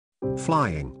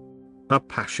Flying. A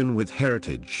passion with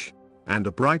heritage, and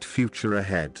a bright future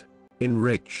ahead,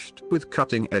 enriched with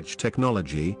cutting-edge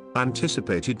technology,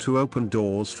 anticipated to open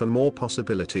doors for more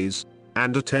possibilities,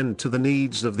 and attend to the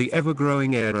needs of the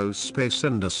ever-growing aerospace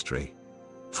industry.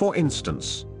 For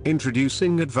instance,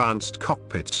 introducing advanced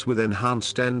cockpits with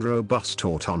enhanced and robust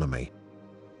autonomy.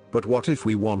 But what if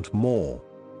we want more?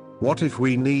 What if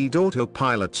we need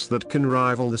autopilots that can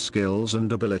rival the skills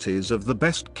and abilities of the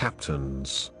best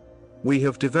captains? We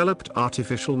have developed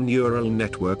artificial neural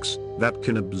networks that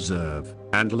can observe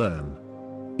and learn.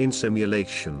 In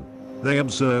simulation, they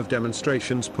observe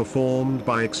demonstrations performed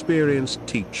by experienced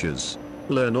teachers,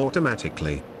 learn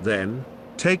automatically, then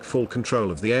take full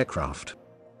control of the aircraft.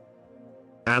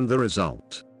 And the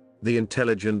result? The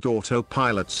Intelligent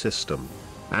Autopilot System.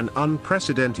 An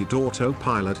unprecedented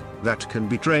autopilot that can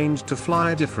be trained to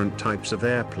fly different types of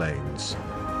airplanes.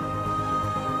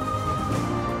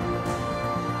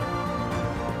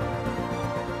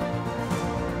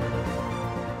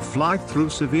 Fly through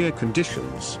severe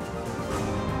conditions.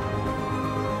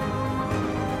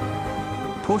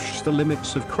 Push the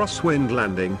limits of crosswind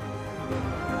landing.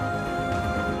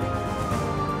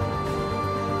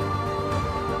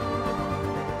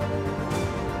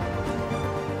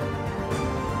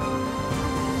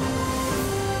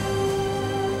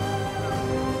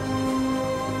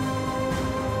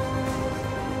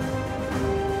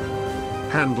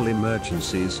 Handle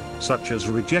emergencies, such as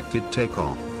rejected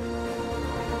takeoff.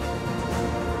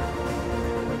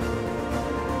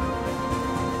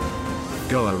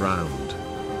 Go around.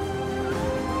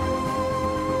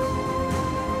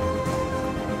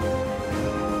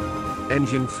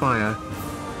 Engine fire.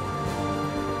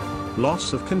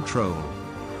 Loss of control.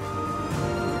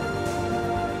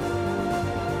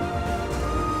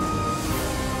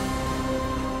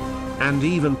 And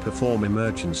even perform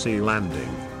emergency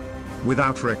landing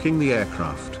without wrecking the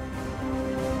aircraft.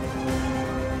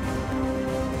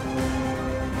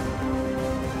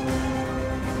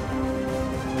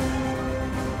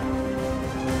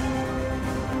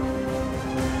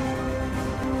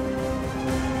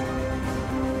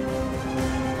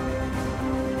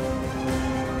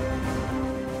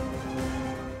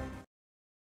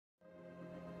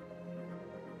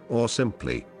 Or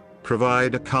simply,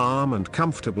 provide a calm and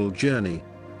comfortable journey